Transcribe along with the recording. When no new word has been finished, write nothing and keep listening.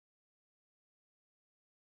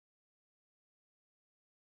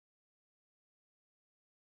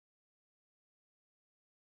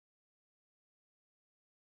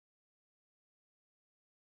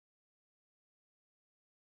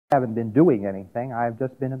I haven't been doing anything. I've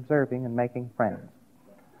just been observing and making friends.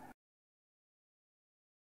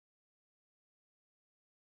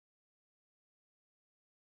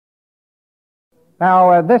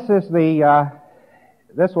 Now, this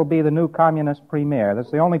will be the new communist premier. This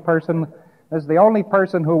is the only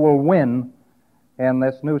person who will win in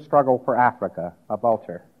this new struggle for Africa, a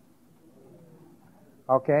vulture.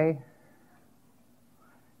 Okay?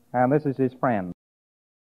 And this is his friend.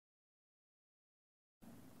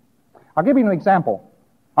 I'll give you an example.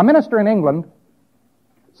 A minister in England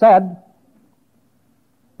said,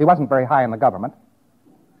 he wasn't very high in the government,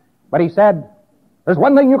 but he said, there's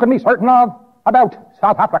one thing you can be certain of about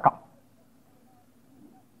South Africa,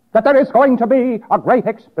 that there is going to be a great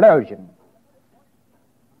explosion.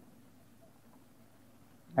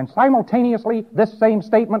 And simultaneously, this same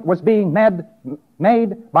statement was being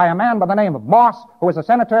made by a man by the name of Moss, who was a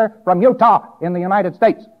senator from Utah in the United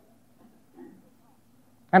States.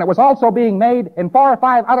 And it was also being made in 4 or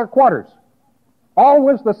 5 other quarters.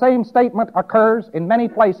 Always the same statement occurs in many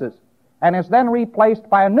places and is then replaced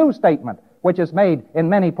by a new statement, which is made in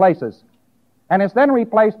many places, and is then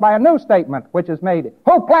replaced by a new statement, which is made.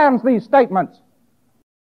 Who plans these statements?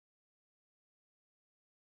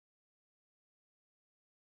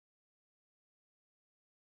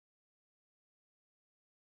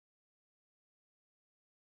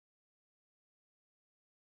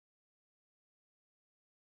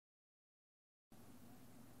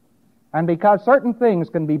 And because certain things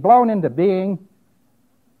can be blown into being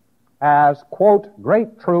as, quote,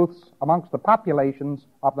 great truths amongst the populations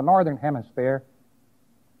of the Northern Hemisphere,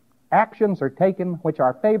 actions are taken which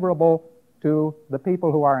are favorable to the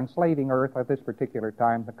people who are enslaving Earth at this particular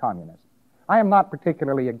time, the communists. I am not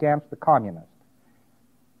particularly against the communist.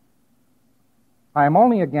 I am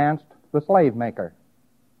only against the slave maker.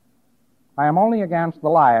 I am only against the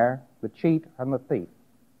liar, the cheat, and the thief.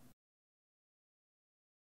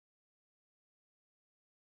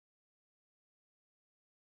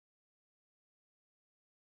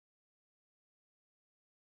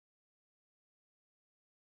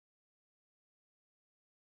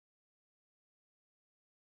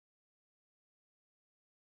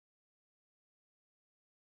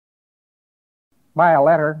 By a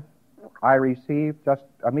letter I received just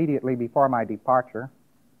immediately before my departure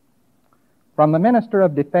from the Minister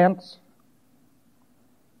of Defense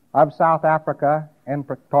of South Africa in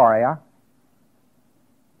Pretoria.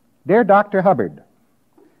 Dear Dr. Hubbard,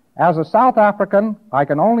 as a South African, I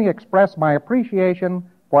can only express my appreciation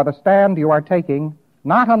for the stand you are taking,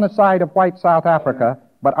 not on the side of white South Africa,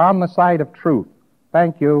 but on the side of truth.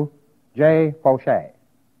 Thank you, J. Fauché.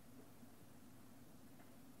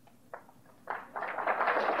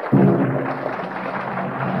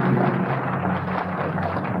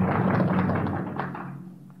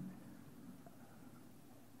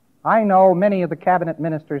 I know many of the cabinet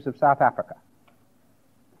ministers of South Africa.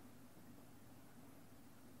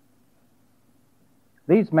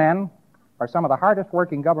 These men are some of the hardest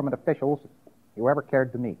working government officials you ever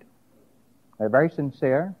cared to meet. They're very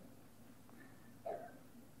sincere.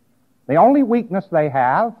 The only weakness they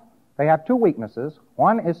have 2 weaknesses.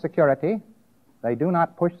 One is security. They do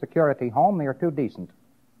not push security home. They are too decent.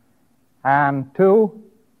 And 2,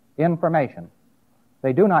 information.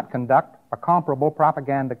 They do not conduct a comparable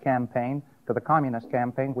propaganda campaign to the communist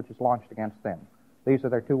campaign which is launched against them. These are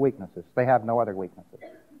their 2 weaknesses. They have no other weaknesses.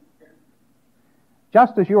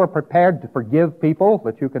 Just as you are prepared to forgive people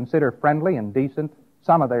that you consider friendly and decent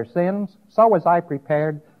some of their sins, so was I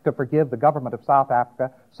prepared to forgive the government of South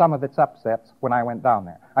Africa some of its upsets when I went down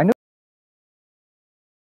there. I knew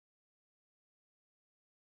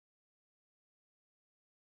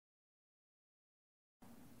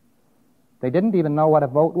they didn't even know what a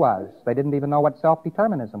vote was. They didn't even know what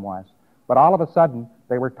self-determinism was. But all of a sudden,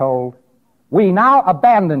 they were told, we now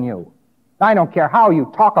abandon you. I don't care how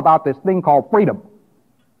you talk about this thing called freedom.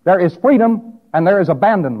 There is freedom and there is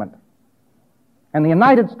abandonment. And the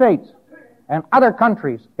United States and other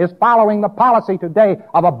countries is following the policy today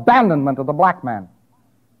of abandonment of the black man.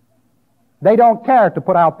 They don't care to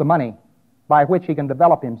put out the money by which he can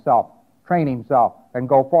develop himself, train himself, and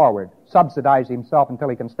go forward, subsidize himself until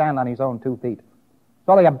he can stand on his own 2 feet.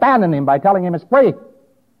 So they abandon him by telling him it's free.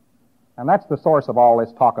 And that's the source of all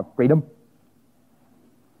this talk of freedom.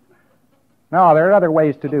 No, there are other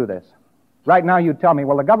ways to do this. Right now you'd tell me,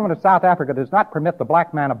 well, the government of South Africa does not permit the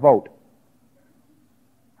black man a vote.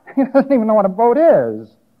 He doesn't even know what a vote is.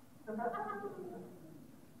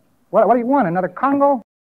 What do you want, another Congo?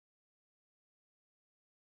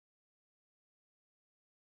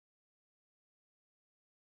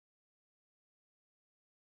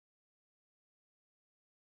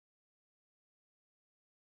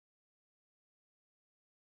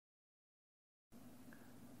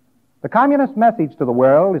 The communist message to the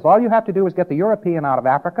world is all you have to do is get the European out of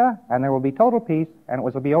Africa, and there will be total peace, and it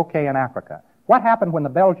will be okay in Africa. What happened when the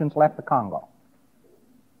Belgians left the Congo?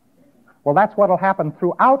 Well, that's what will happen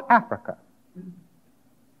throughout Africa.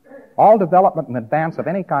 All development and advance of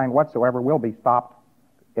any kind whatsoever will be stopped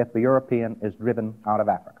if the European is driven out of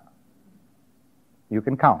Africa. You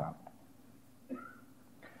can count on it.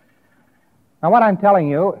 Now, what I'm telling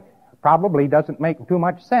you probably doesn't make too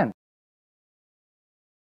much sense.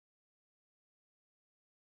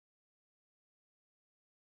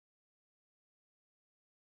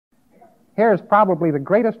 Here's probably the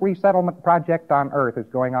greatest resettlement project on earth is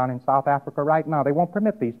going on in South Africa right now. They won't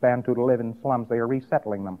permit these Bantu to live in slums. They are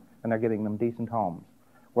resettling them, and they're giving them decent homes.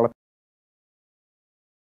 Well, if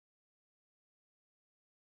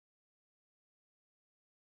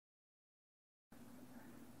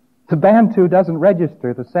the Bantu doesn't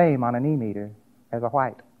register the same on an E-meter as a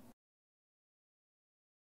white.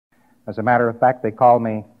 As a matter of fact, they call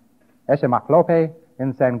me Eshemaklope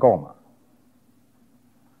Nsangoma.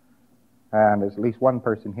 And there's at least one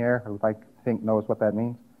person here who I think knows what that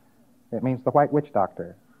means. It means the white witch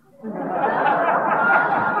doctor.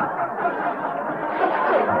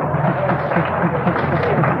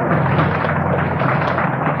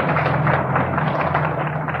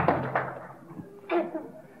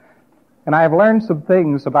 And I have learned some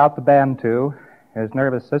things about the Bantu, his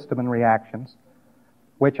nervous system and reactions,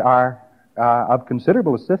 which are of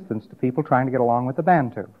considerable assistance to people trying to get along with the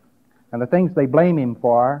Bantu. And the things they blame him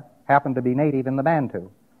for happen to be native in the Bantu,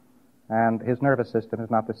 and his nervous system is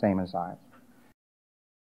not the same as ours.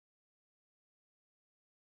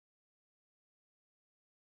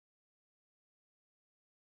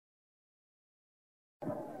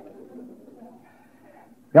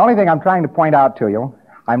 The only thing I'm trying to point out to you,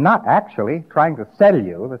 I'm not actually trying to sell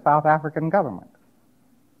you the South African government.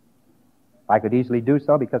 I could easily do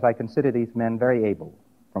so because I consider these men very able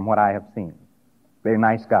from what I have seen. They're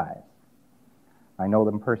nice guys. I know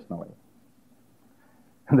them personally.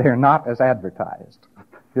 They're not as advertised.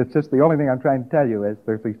 It's just the only thing I'm trying to tell you is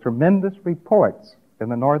there's these tremendous reports in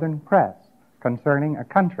the northern press concerning a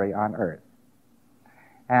country on earth.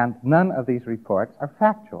 And none of these reports are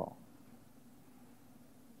factual.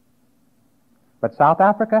 But South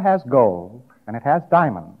Africa has gold, and it has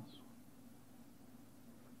diamonds.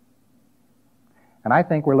 And I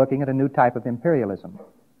think we're looking at a new type of imperialism.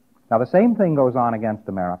 Now, the same thing goes on against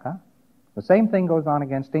America. The same thing goes on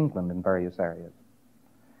against England in various areas.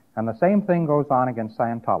 And the same thing goes on against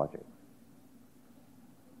Scientology.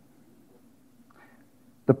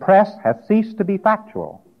 The press has ceased to be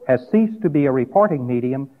factual, has ceased to be a reporting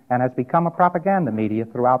medium, and has become a propaganda media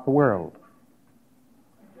throughout the world.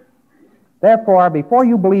 Therefore, before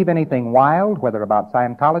you believe anything wild, whether about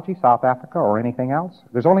Scientology, South Africa, or anything else,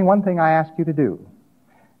 there's only one thing I ask you to do,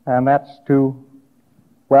 and that's to,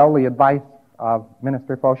 well, the advice of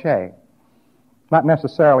Minister Fauché. Not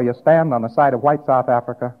necessarily a stand on the side of white South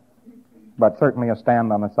Africa, but certainly a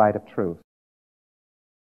stand on the side of truth.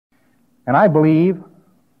 And I believe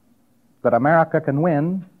that America can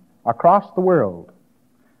win across the world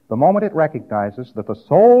the moment it recognizes that the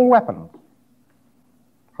sole weapon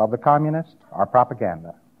of the communist are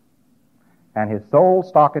propaganda, and his sole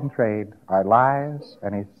stock in trade are lies,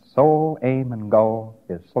 and his sole aim and goal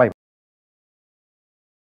is slavery.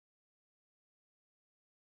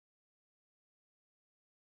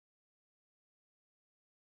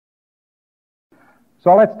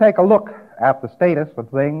 So let's take a look at the status of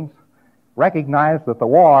things, recognize that the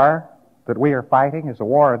war that we are fighting is a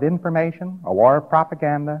war of information, a war of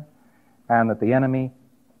propaganda, and that the enemy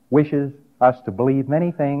wishes us to believe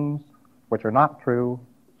many things which are not true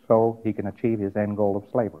so he can achieve his end goal of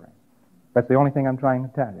slavery. That's the only thing I'm trying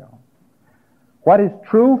to tell you. What is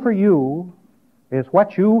true for you is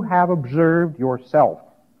what you have observed yourself.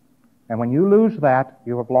 And when you lose that,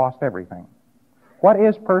 you have lost everything. What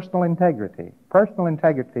is personal integrity? Personal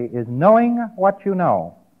integrity is knowing what you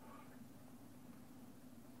know.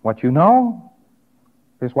 What you know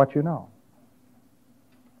is what you know.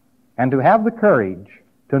 And to have the courage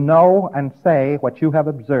to know and say what you have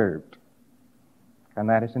observed. And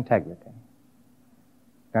that is integrity.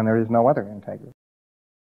 And there is no other integrity.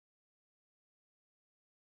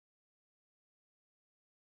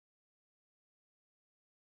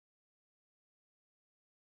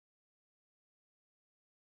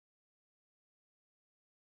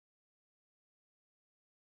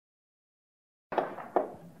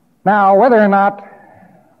 Now, whether or not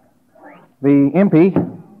the Impi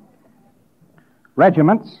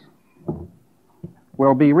regiments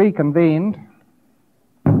will be reconvened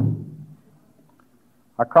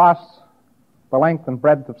across the length and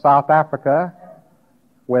breadth of South Africa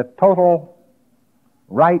with total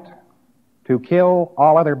right to kill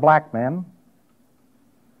all other black men,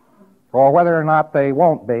 or whether or not they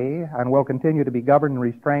won't be and will continue to be governed,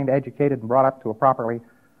 restrained, educated, and brought up to a properly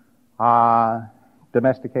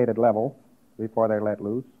domesticated level before they're let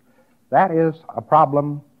loose. That is a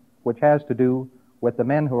problem which has to do with the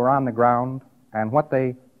men who are on the ground and what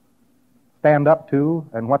they stand up to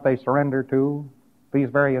and what they surrender to, these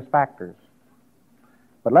various factors.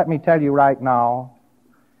 But let me tell you right now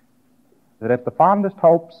that if the fondest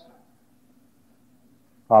hopes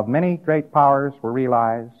of many great powers were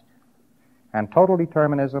realized and total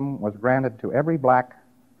determinism was granted to every black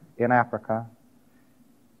in Africa,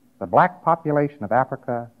 the black population of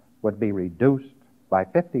Africa would be reduced by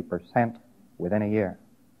 50% within a year.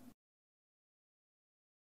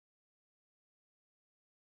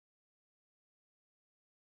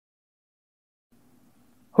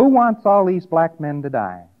 Who wants all these black men to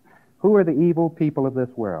die? Who are the evil people of this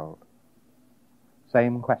world?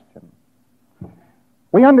 Same question.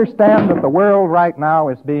 We understand that the world right now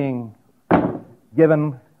is being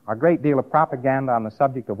given a great deal of propaganda on the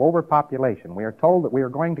subject of overpopulation. We are told that we are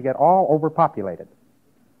going to get all overpopulated.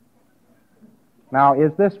 Now,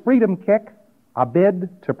 is this freedom kick a bid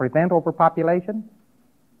to prevent overpopulation?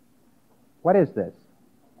 What is this?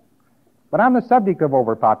 But on the subject of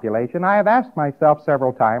overpopulation, I have asked myself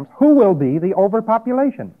several times, who will be the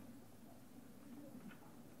overpopulation?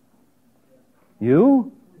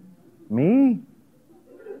 You? Me?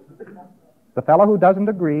 The fellow who doesn't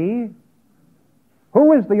agree?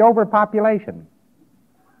 Who is the overpopulation?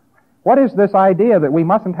 What is this idea that we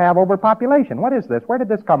mustn't have overpopulation? What is this? Where did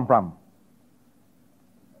this come from?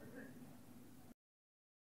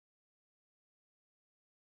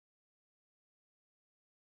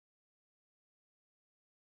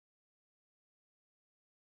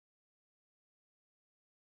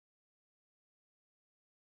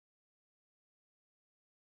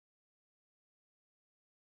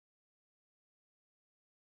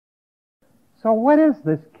 So what is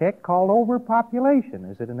this kick called overpopulation?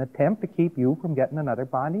 Is it an attempt to keep you from getting another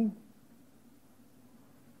body?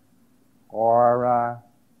 Or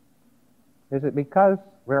is it because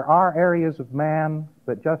there are areas of man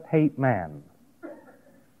that just hate man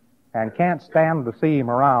and can't stand to see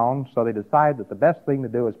him around, so they decide that the best thing to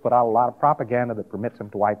do is put out a lot of propaganda that permits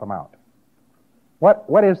him to wipe them out?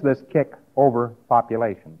 What is this kick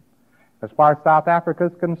overpopulation? As far as South Africa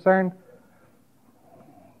is concerned,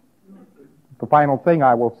 the final thing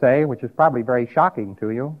I will say, which is probably very shocking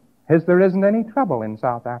to you, is there isn't any trouble in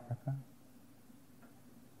South Africa.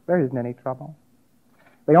 There isn't any trouble.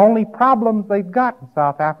 The only problems they've got in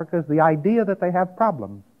South Africa is the idea that they have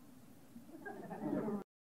problems.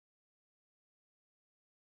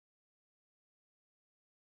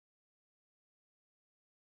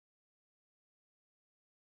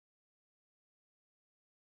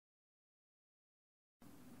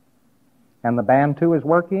 And the Bantu is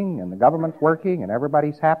working, and the government's working, and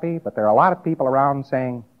everybody's happy, but there are a lot of people around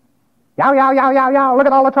saying, yow, yow, yow, yow, yow, look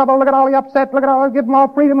at all the trouble, look at all the upset, look at all, give them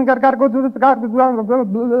all freedom, and got to go through this, got to blah, blah, blah,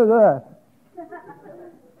 blah, blah.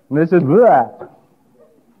 And this is blah.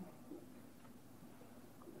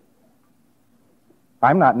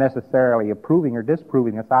 I'm not necessarily approving or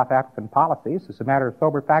disproving the South African policies. As a matter of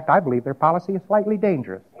sober fact, I believe their policy is slightly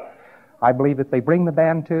dangerous. I believe if they bring the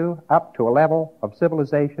Bantu up to a level of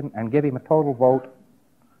civilization and give him a total vote,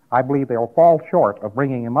 I believe they'll fall short of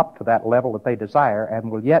bringing him up to that level that they desire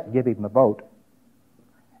and will yet give him the vote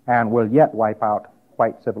and will yet wipe out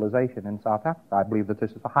white civilization in South Africa. I believe that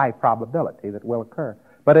this is a high probability that will occur.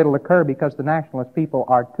 But it'll occur because the nationalist people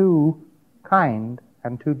are too kind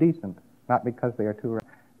and too decent, not because they are too...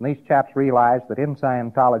 And these chaps realize that in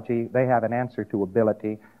Scientology they have an answer to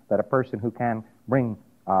ability, that a person who can bring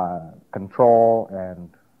control and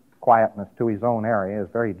quietness to his own area is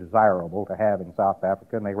very desirable to have in South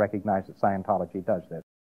Africa, and they recognize that Scientology does this.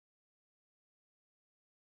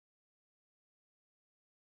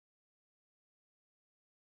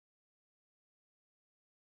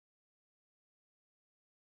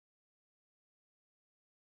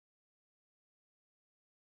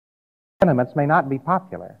 Sentiments may not be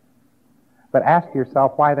popular, but ask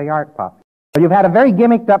yourself why they aren't popular. Well, you've had a very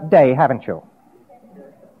gimmicked up day, haven't you?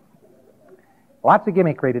 Lots of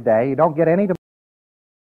gimmickry today. You don't get any